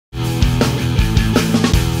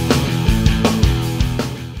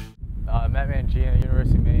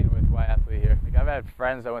had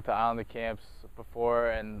friends that went to Islander camps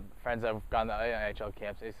before and friends that have gone to NHL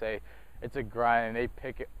camps. They say it's a grind and they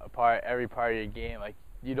pick apart every part of your game. Like,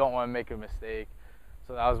 you don't want to make a mistake.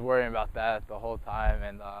 So I was worrying about that the whole time,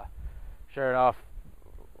 and sure enough,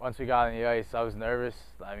 once we got on the ice, I was nervous.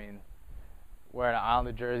 I mean, wearing an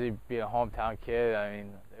Islander jersey, being a hometown kid, I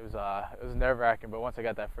mean, it was nerve-wracking. But once I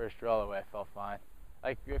got that first drill away, I felt fine.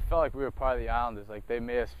 Like, it felt like we were part of the Islanders. Like, they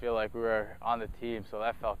made us feel like we were on the team, so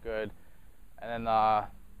that felt good. And then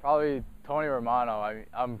probably Tony Romano. I mean,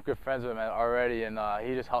 I'm good friends with him already, and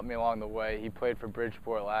he just helped me along the way. He played for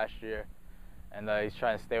Bridgeport last year, and he's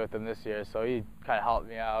trying to stay with them this year. So he kind of helped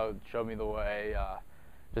me out, showed me the way,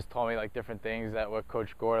 just told me like different things that what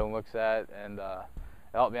Coach Gordon looks at, and it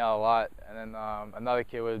helped me out a lot. And then another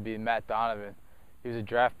kid would be Matt Donovan. He was a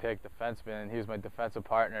draft pick defenseman, and he was my defensive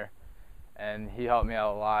partner, and he helped me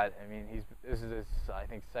out a lot. I mean, this is his, I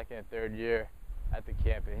think, second or third year at the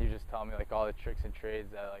camp, and he just telling me like all the tricks and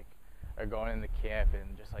trades that like are going in the camp,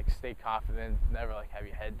 and just like stay confident, never like have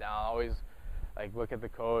your head down, always like look at the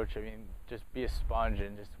coach. I mean, just be a sponge,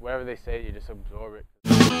 and just whatever they say, you just absorb it.